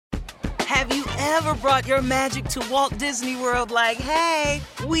Have you ever brought your magic to Walt Disney World like, hey,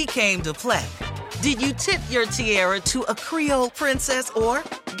 we came to play? Did you tip your tiara to a Creole princess or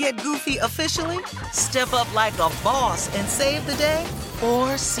get goofy officially? Step up like a boss and save the day?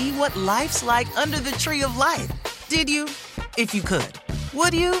 Or see what life's like under the tree of life? Did you? If you could.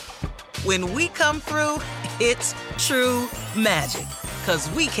 Would you? When we come through, it's true magic. 'Cause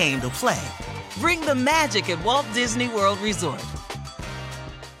we came to play. Bring the magic at Walt Disney World Resort.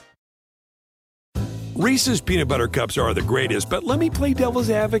 Reese's peanut butter cups are the greatest, but let me play devil's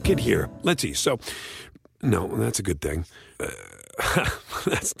advocate here. Let's see. So, no, that's a good thing.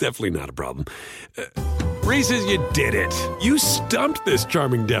 That's definitely not a problem. Reese's, you did it. You stumped this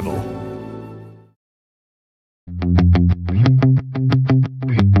charming devil.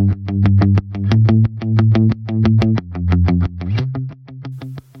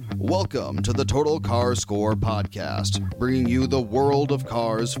 Welcome to the Total Car Score podcast, bringing you the world of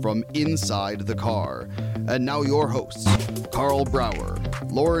cars from inside the car. And now your hosts, Carl Brower,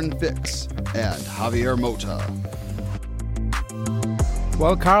 Lauren Fix, and Javier Mota.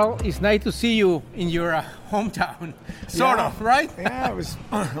 Well, Carl, it's nice to see you in your hometown, sort of, right? Yeah, it was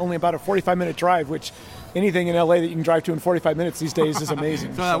only about a 45-minute drive, which anything in LA that you can drive to in 45 minutes these days is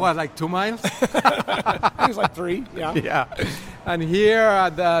amazing. So that was like 2 miles? I think it was like 3, yeah. Yeah. And here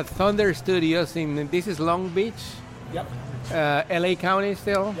at the Thunder Studios, this is Long Beach? Yep. LA County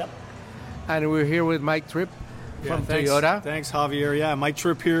still? Yep. And we're here with Mike Tripp from Toyota. Thanks, Javier. Yeah, Mike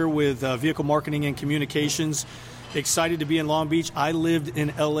Tripp here with Vehicle Marketing and Communications. Excited to be in Long Beach. I lived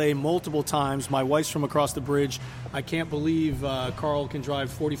in LA multiple times. My wife's from across the bridge. I can't believe Carl can drive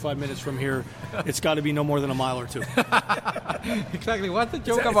 45 minutes from here. It's got to be no more than a mile or two. Exactly. What's the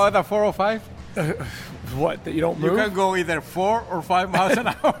joke about the 405? What, that you don't move? You can go either 4 or 5 miles an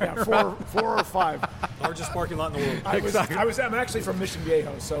hour. Yeah, 4 or 5. Largest parking lot in the world. I'm actually from Mission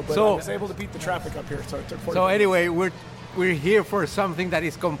Viejo, but I was able to beat the traffic up here, so it took 40 So minutes. anyway, we're here for something that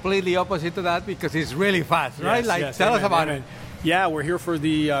is completely opposite to that because it's really fast, right? Yes, Tell us about it. Yeah, we're here for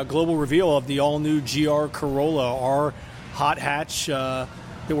the global reveal of the all-new GR Corolla, our hot hatch that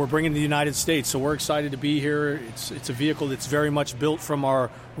we're bringing to the United States. So we're excited to be here. It's a vehicle that's very much built from our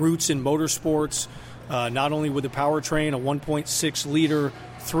roots in motorsports, not only with the powertrain, a 1.6-liter,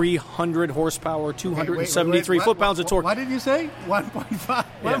 300 horsepower, 273 foot-pounds of torque. What did you say? 1.5?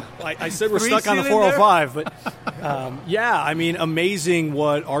 Yeah, I said we're stuck on the 405, but amazing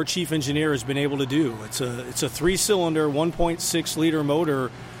what our chief engineer has been able to do. It's a 3-cylinder, 1.6-liter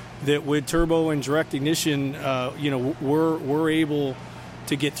motor that with turbo and direct ignition, we're able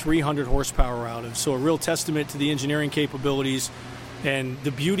to get 300 horsepower out of. So a real testament to the engineering capabilities. And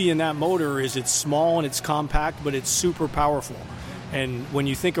the beauty in that motor is it's small and it's compact, but it's super powerful. And when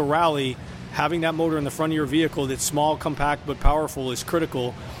you think of rally, having that motor in the front of your vehicle that's small, compact, but powerful is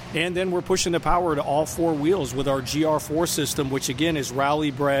critical. And then we're pushing the power to all 4 wheels with our GR4 system, which again is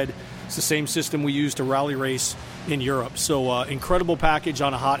rally bred. It's the same system we use to rally race in Europe. So incredible package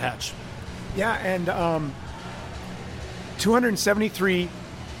on a hot hatch. Yeah, and 273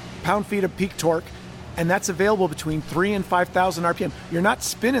 pound-feet of peak torque, and that's available between 3,000 and 5,000 RPM. You're not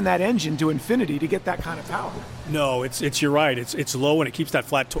spinning that engine to infinity to get that kind of power. No, you're right. It's low and it keeps that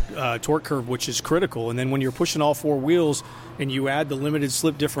flat torque curve, which is critical. And then when you're pushing all 4 wheels and you add the limited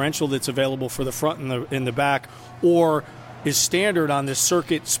slip differential that's available for the front and in the back, or is standard on this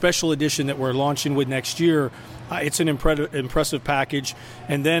Circuit Special Edition that we're launching with next year, it's an impressive package.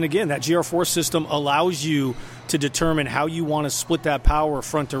 And then again, that GR4 system allows you to determine how you want to split that power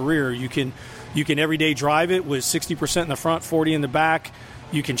front to rear. You can every day drive it with 60% in the front, 40 in the back.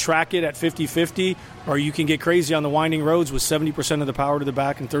 You can track it at 50-50, or you can get crazy on the winding roads with 70% of the power to the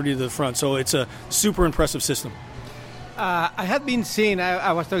back and 30 to the front. So it's a super impressive system. I had been seeing,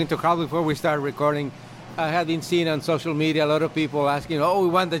 I was talking to Carl before we started recording, I had been seeing on social media a lot of people asking, we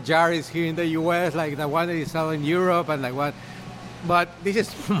want the Yaris here in the U.S., like the one that is sold in Europe, and like what. But this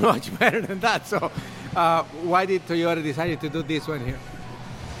is much better than that. So why did Toyota decide to do this one here?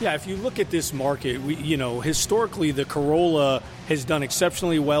 Yeah, if you look at this market, historically the Corolla has done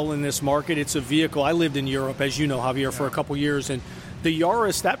exceptionally well in this market. It's a vehicle. I lived in Europe, as you know, Javier, for a couple years, and the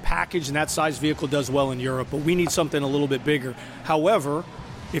Yaris, that package and that size vehicle does well in Europe, but we need something a little bit bigger. However,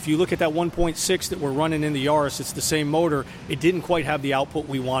 if you look at that 1.6 that we're running in the Yaris, it's the same motor. It didn't quite have the output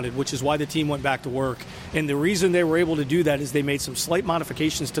we wanted, which is why the team went back to work. And the reason they were able to do that is they made some slight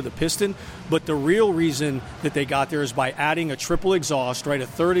modifications to the piston, but the real reason that they got there is by adding a triple exhaust, right, a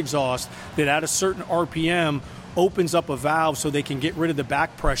third exhaust that at a certain RPM opens up a valve so they can get rid of the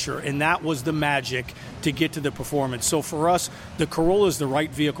back pressure, and that was the magic to get to the performance. So for us, the Corolla is the right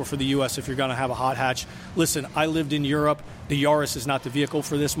vehicle for the U.S. if you're going to have a hot hatch. Listen, I lived in Europe. The Yaris is not the vehicle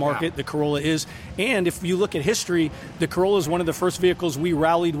for this market. Yeah. The Corolla is. And if you look at history, the Corolla is one of the first vehicles we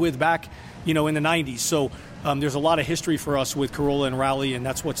rallied with back, in the 90s. So there's a lot of history for us with Corolla and rally, and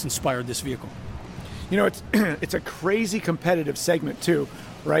that's what's inspired this vehicle. It's a crazy competitive segment too,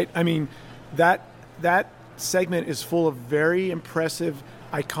 right? I mean, that segment is full of very impressive,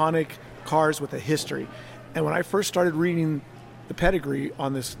 iconic cars with a history. And when I first started reading the pedigree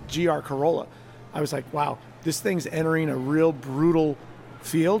on this GR Corolla, I was like, wow, this thing's entering a real brutal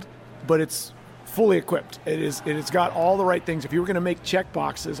field, but it's fully equipped. It's got all the right things. If you were going to make check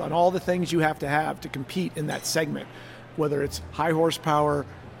boxes on all the things you have to compete in that segment, whether it's high horsepower,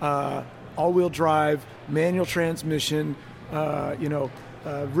 all-wheel drive, manual transmission,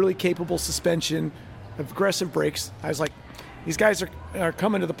 really capable suspension, aggressive brakes. I was like, these guys are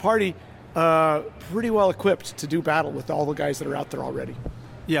coming to the party pretty well equipped to do battle with all the guys that are out there already.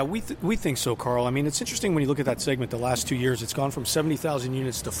 Yeah, we think so, Carl. I mean, it's interesting when you look at that segment the last 2 years. It's gone from 70,000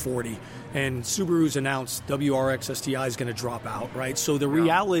 units to 40, and Subaru's announced WRX STI is going to drop out, right? So the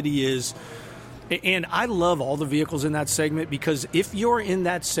reality is, and I love all the vehicles in that segment, because if you're in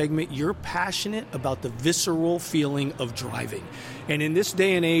that segment, you're passionate about the visceral feeling of driving. And in this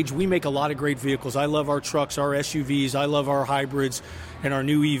day and age, we make a lot of great vehicles. I love our trucks, our SUVs, I love our hybrids and our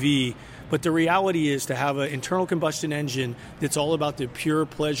new EV. But the reality is, to have an internal combustion engine that's all about the pure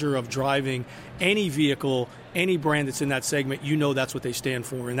pleasure of driving, any vehicle, any brand that's in that segment, that's what they stand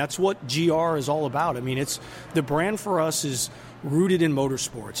for. And that's what GR is all about. I mean, the brand for us is rooted in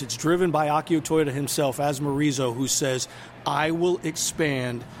motorsports. It's driven by Akio Toyoda himself, as Marizo, who says, I will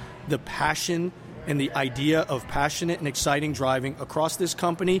expand the passion and the idea of passionate and exciting driving across this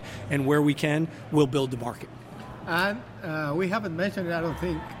company, and where we can, we'll build the market. And we haven't mentioned it, I don't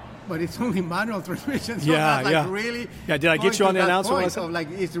think, but it's only manual transmission. So really. Yeah, did I get you on the announcement? So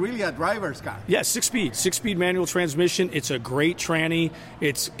it's really a driver's car. Yeah, six-speed manual transmission. It's a great tranny.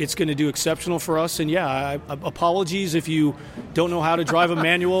 It's going to do exceptional for us. And apologies if you don't know how to drive a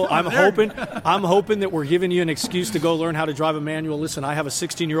manual. I'm hoping that we're giving you an excuse to go learn how to drive a manual. Listen, I have a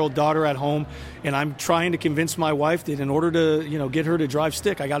 16-year-old daughter at home, and I'm trying to convince my wife that in order to get her to drive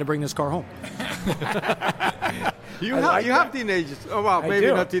stick, I got to bring this car home. You have teenagers. Oh, well, maybe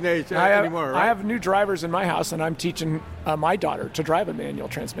not teenage anymore, right? I have new drivers in my house, and I'm teaching my daughter to drive a manual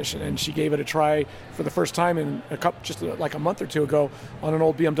transmission, and she gave it a try for the first time in just like a month or two ago on an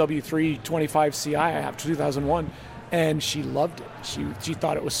old BMW 325 Ci I have, 2001, and she loved it. She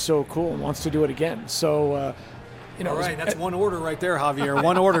thought it was so cool and wants to do it again. So, all right, that's one order right there, Javier.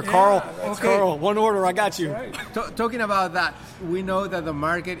 One order, Carl. Okay. Carl, one order. I got you. Right. Talking about that, we know that the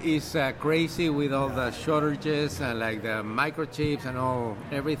market is crazy with all the shortages and like the microchips and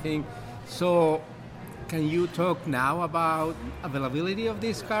everything. So, can you talk now about availability of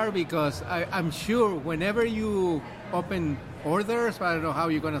this car? Because I'm sure whenever you open orders, I don't know how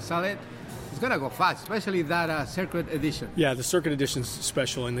you're going to sell it. It's going to go fast, especially that Circuit Edition. Yeah, the Circuit Edition's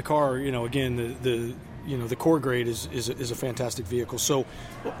special. And the car, again, the core grade is a fantastic vehicle. So,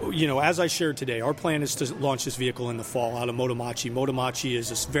 as I shared today, our plan is to launch this vehicle in the fall out of Motomachi. Motomachi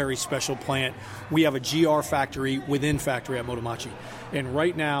is a very special plant. We have a GR factory within factory at Motomachi. And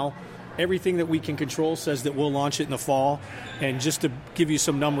right now, everything that we can control says that we'll launch it in the fall. And just to give you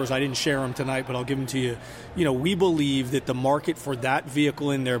some numbers, I didn't share them tonight, but I'll give them to you. We believe that the market for that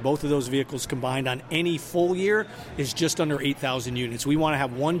vehicle in there, both of those vehicles combined on any full year, is just under 8,000 units. We want to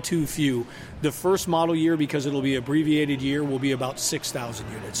have one too few. The first model year, because it'll be abbreviated year, will be about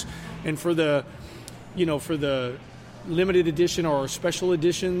 6,000 units. And for the limited edition or special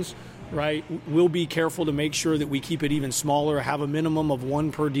editions, right, we'll be careful to make sure that we keep it even smaller, have a minimum of one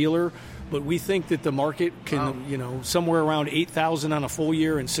per dealer. But we think that the market can, somewhere around 8,000 on a full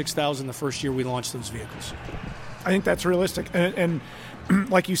year and 6,000 the first year we launch those vehicles. I think that's realistic. And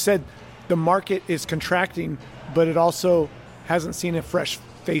like you said, the market is contracting, but it also hasn't seen a fresh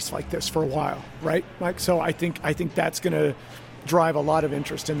face like this for a while, right, Mike? So I think that's going to drive a lot of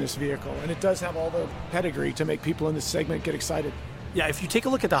interest in this vehicle. And it does have all the pedigree to make people in this segment get excited. Yeah, if you take a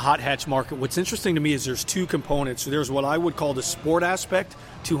look at the hot hatch market, what's interesting to me is there's two components. There's what I would call the sport aspect,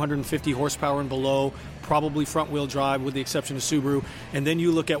 250 horsepower and below, probably front-wheel drive with the exception of Subaru. And then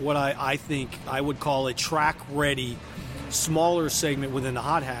you look at what I think I would call a track-ready, smaller segment within the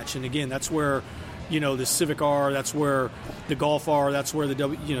hot hatch. And again, that's where, the Civic R, that's where the Golf R, that's where the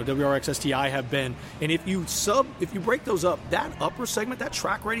WRX STI have been. And if you break those up, that upper segment, that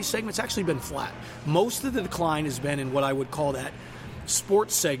track-ready segment's actually been flat. Most of the decline has been in what I would call that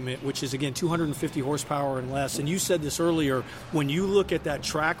sports segment, which is, again, 250 horsepower and less. And you said this earlier, when you look at that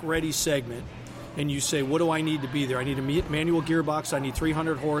track-ready segment and you say, what do I need to be there? I need a manual gearbox. I need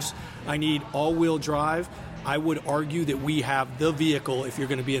 300 horse. I need all-wheel drive. I would argue that we have the vehicle if you're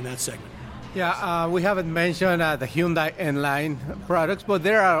going to be in that segment. Yeah, we haven't mentioned the Hyundai N-Line products, but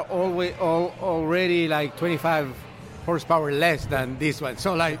there are already like 25 horsepower less than this one.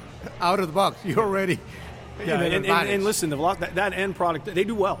 So, like, out of the box, you're already... Yeah, and listen, that end product, they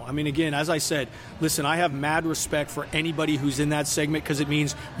do well. I mean, again, as I said, listen, I have mad respect for anybody who's in that segment because it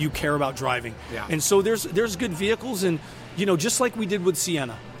means you care about driving. Yeah. And so there's good vehicles, and, you know, just like we did with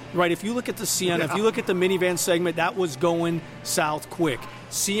Sienna, right? If you look at the Sienna, if you look at the minivan segment, that was going south quick.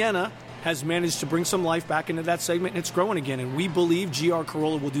 Sienna has managed to bring some life back into that segment, and it's growing again. And we believe GR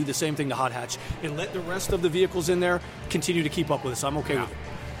Corolla will do the same thing to hot hatch and let the rest of the vehicles in there continue to keep up with us. I'm okay with it.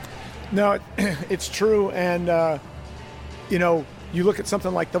 No, it's true. And, you know, you look at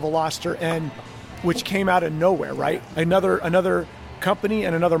something like the Veloster N, which came out of nowhere, right? Another company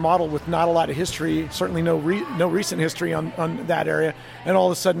and another model with not a lot of history, certainly no recent history on that area. And all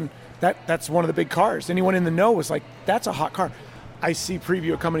of a sudden, that's one of the big cars. Anyone in the know was like, that's a hot car. I see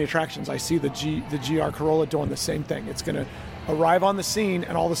preview of coming attractions. I see the GR Corolla doing the same thing. It's going to arrive on the scene,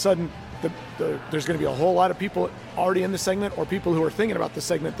 and all of a sudden, there's going to be a whole lot of people already in the segment or people who are thinking about the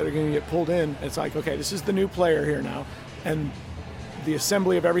segment that are going to get pulled in. It's like, okay, this is the new player here now, and the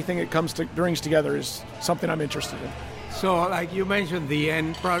assembly of everything it brings together is something I'm interested in. So, like you mentioned, the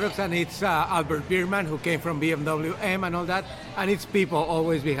end products, and it's Albert Biermann, who came from BMW M and all that, and it's people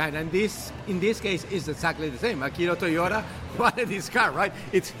always behind. And this, in this case, is exactly the same. Akio Toyoda wanted this car, right?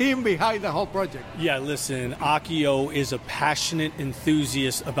 It's him behind the whole project. Yeah, listen, Akio is a passionate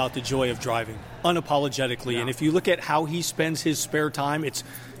enthusiast about the joy of driving, unapologetically. Yeah. And if you look at how he spends his spare time, it's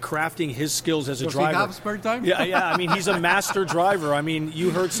crafting his skills as a driver. Does he have spare time? Yeah. I mean, he's a master driver. I mean,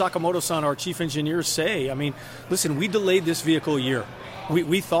 you heard Sakamoto-san, our chief engineer, say, I mean, listen, we delayed this vehicle a year.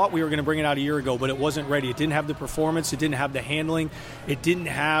 We thought we were going to bring it out a year ago, but it wasn't ready. It didn't have the performance. It didn't have the handling. It didn't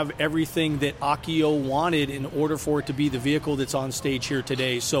have everything that Akio wanted in order for it to be the vehicle that's on stage here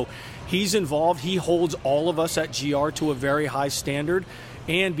today. So he's involved. He holds all of us at GR to a very high standard.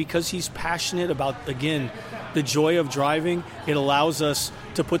 And because he's passionate about, again, the joy of driving, it allows us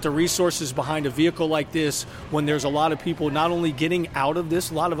to put the resources behind a vehicle like this when there's a lot of people not only getting out of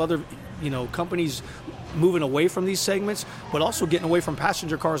this, a lot of other, companies moving away from these segments, but also getting away from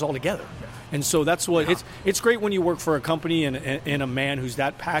passenger cars altogether. And so that's what it's great when you work for a company and a man who's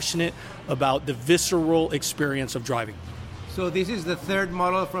that passionate about the visceral experience of driving. So this is the third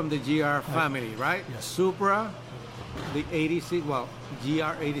model from the GR family, right? Yes. Supra, the 86,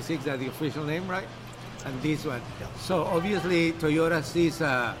 GR86, that's the official name, right? And this one. Yeah. So obviously Toyota sees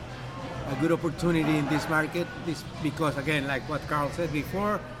a good opportunity in this market, because again, like what Carl said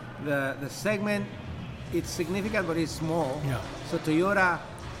before, the segment, it's significant, but it's small. Yeah. So Toyota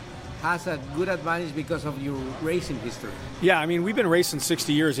has a good advantage because of your racing history. Yeah, I mean, we've been racing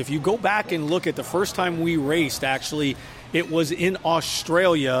 60 years. If you go back and look at the first time we raced, actually, it was in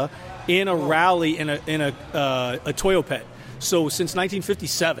Australia in a rally in a Toyopet. So since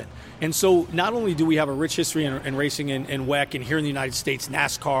 1957. And so not only do we have a rich history in racing in WEC and here in the United States,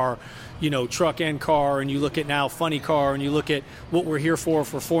 NASCAR, truck and car, and you look at now funny car, and you look at what we're here for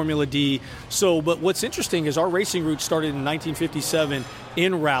Formula D. So, but what's interesting is our racing route started in 1957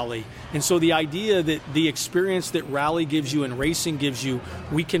 in rally. And so the idea that the experience that rally gives you and racing gives you,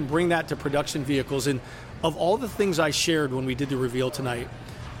 we can bring that to production vehicles. And of all the things I shared when we did the reveal tonight,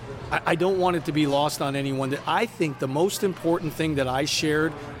 I don't want it to be lost on anyone that I think the most important thing that I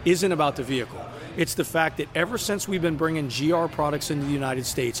shared isn't about the vehicle. It's the fact that ever since we've been bringing GR products into the United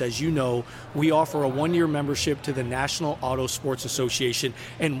States, as you know, we offer a 1-year membership to the National Auto Sports Association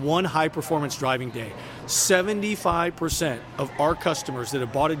and one high-performance driving day. 75% of our customers that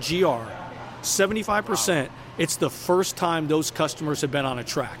have bought a GR, 75%, it's the first time those customers have been on a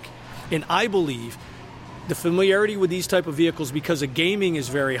track. And I believe the familiarity with these type of vehicles, because the gaming is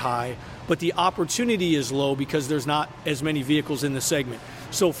very high, but the opportunity is low because there's not as many vehicles in the segment.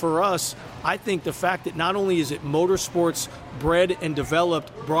 So for us, I think the fact that not only is it motorsports bred and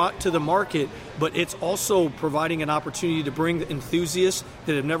developed, brought to the market, but it's also providing an opportunity to bring enthusiasts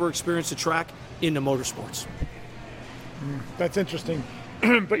that have never experienced a track into motorsports. That's interesting.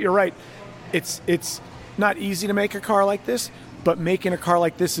 But you're right. It's not easy to make a car like this, but making a car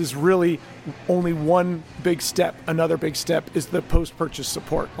like this is really only one big step. Another big step is the post-purchase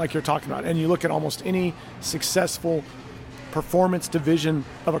support, like you're talking about. And you look at almost any successful performance division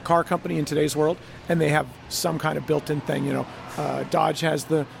of a car company in today's world, and they have some kind of built-in thing. Dodge has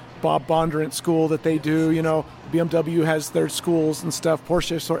the Bob Bondurant school that they do. BMW has their schools and stuff.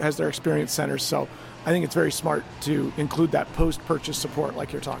 Porsche has their experience centers. So I think it's very smart to include that post-purchase support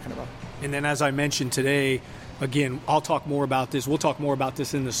like you're talking about. And then as I mentioned today, again, I'll talk more about this. We'll talk more about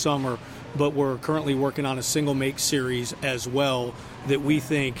this in the summer, but we're currently working on a single make series as well that we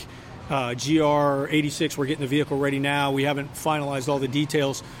think GR86, we're getting the vehicle ready now. We haven't finalized all the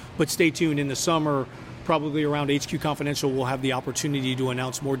details, but stay tuned in the summer. Probably around HQ Confidential, we'll have the opportunity to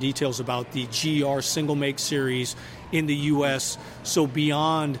announce more details about the GR single make series in the U.S. So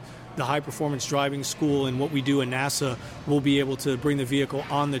beyond the high performance driving school and what we do in NASA, we'll be able to bring the vehicle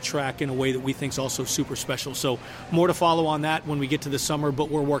on the track in a way that we think is also super special. So more to follow on that when we get to the summer, but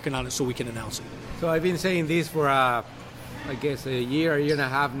we're working on it so we can announce it. So I've been saying this for, I guess, a year and a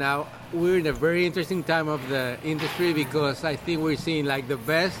half now. We're in a very interesting time of the industry because I think we're seeing like the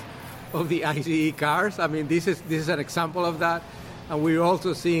best of the ICE cars. I mean, this is an example of that. And we're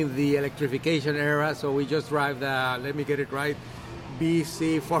also seeing the electrification era. So we just drive the, let me get it right,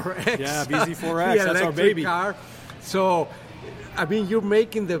 BZ4X. Yeah, BZ4X, that's our baby. Car. So, I mean, you're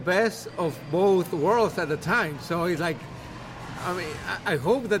making the best of both worlds at the time. So it's like, I mean, I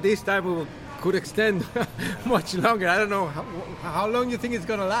hope that this time could extend much longer. I don't know how long you think it's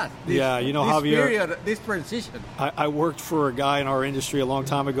going to last. Javier, this transition. I worked for a guy in our industry a long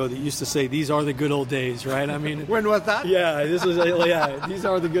time ago that used to say, "These are the good old days," right? I mean, when was that? Yeah, these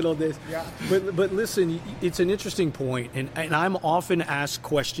are the good old days. Yeah. But listen, it's an interesting point, and I'm often asked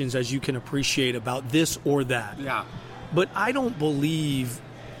questions, as you can appreciate, about this or that. Yeah. But I don't believe.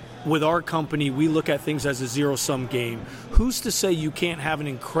 With our company, we look at things as a zero-sum game. Who's to say you can't have an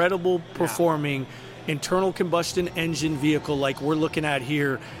incredible performing internal combustion engine vehicle like we're looking at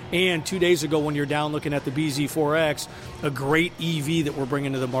here, and 2 days ago when you're down looking at the BZ4X, a great EV that we're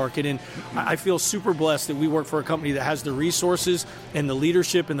bringing to the market. And I feel super blessed that we work for a company that has the resources and the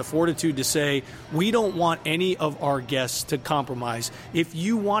leadership and the fortitude to say, we don't want any of our guests to compromise. If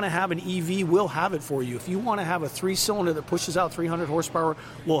you want to have an EV, we'll have it for you. If you want to have a 3-cylinder that pushes out 300 horsepower,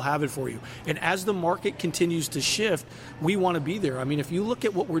 we'll have it for you. And as the market continues to shift, we want to be there. I mean, if you look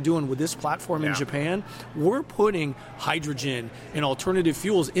at what we're doing with this platform in Japan, we're putting hydrogen and alternative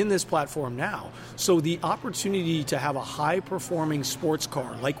fuels in this platform now. So the opportunity to have a high-performing sports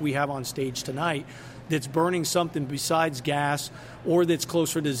car like we have on stage tonight that's burning something besides gas or that's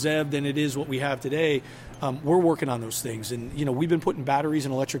closer to ZEV than it is what we have today, we're working on those things. And, we've been putting batteries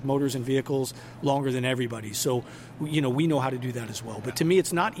and electric motors in vehicles longer than everybody. So, we know how to do that as well. But to me,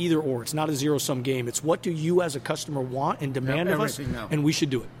 it's not either or. It's not a zero-sum game. It's what do you as a customer want and demand of us, and we should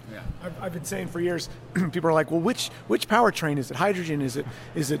do it. Yeah. I've been saying for years, people are like, well, which powertrain? Is it hydrogen? Is it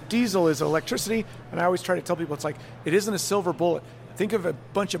diesel? Is it electricity? And I always try to tell people, it's like, it isn't a silver bullet. Think of a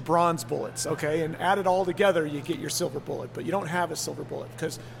bunch of bronze bullets, okay, and add it all together, you get your silver bullet. But you don't have a silver bullet,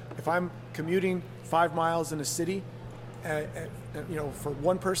 because if I'm commuting 5 miles in a city, for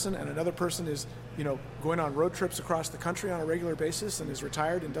one person, and another person is, going on road trips across the country on a regular basis and is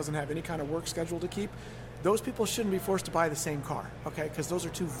retired and doesn't have any kind of work schedule to keep, those people shouldn't be forced to buy the same car, okay? Because those are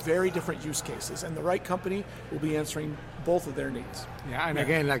two very different use cases, and the right company will be answering both of their needs. Yeah, and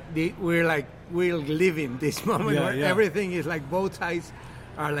again, we're living this moment where everything is like both sides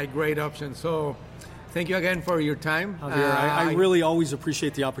are like great options. So thank you again for your time. Javier, I really always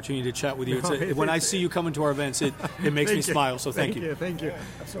appreciate the opportunity to chat with you. When I see you coming to our events, it makes me smile, so thank you. Thank you.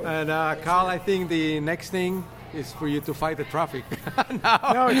 And Carl, I think the next thing is for you to fight the traffic.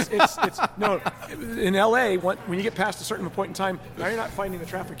 No, no. In LA, when you get past a certain point in time, now you're not fighting the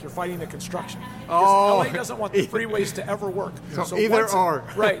traffic; you're fighting the construction. LA doesn't want the freeways to ever work. So either or.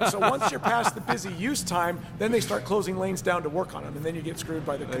 Right. So once you're past the busy use time, then they start closing lanes down to work on them, and then you get screwed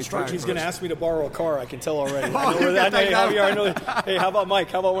by the construction. He's going to ask me to borrow a car. I can tell already. I know. Hey, how about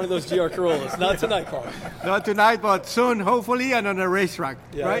Mike? How about one of those GR Corollas? Not tonight, Carl. Not tonight, but soon, hopefully, and on a racetrack.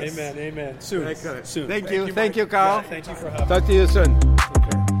 Yeah, right? Amen. Soon. Excellent. Soon. Thank you, Carl. Yeah, thank you for having me. Talk to you soon.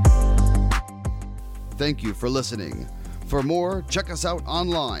 Thank you for listening. For more, check us out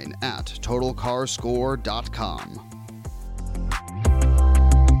online at TotalCarScore.com.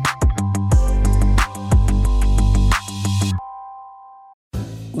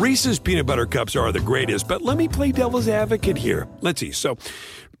 Reese's peanut butter cups are the greatest, but let me play devil's advocate here. Let's see. So,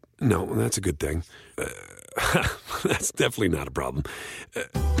 no, that's a good thing. That's definitely not a problem.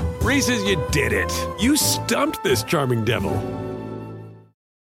 Reese's, you did it. You stumped this charming devil.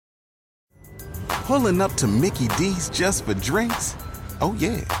 Pulling up to Mickey D's just for drinks? Oh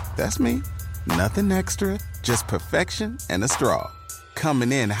yeah, that's me. Nothing extra, just perfection and a straw.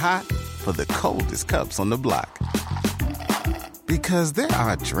 Coming in hot for the coldest cups on the block. Because there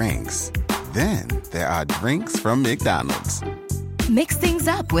are drinks. Then there are drinks from McDonald's. Mix things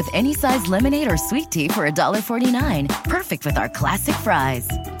up with any size lemonade or sweet tea for $1.49. Perfect with our classic fries.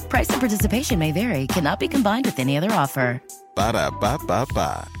 Price and participation may vary. Cannot be combined with any other offer.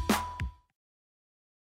 Ba-da-ba-ba-ba.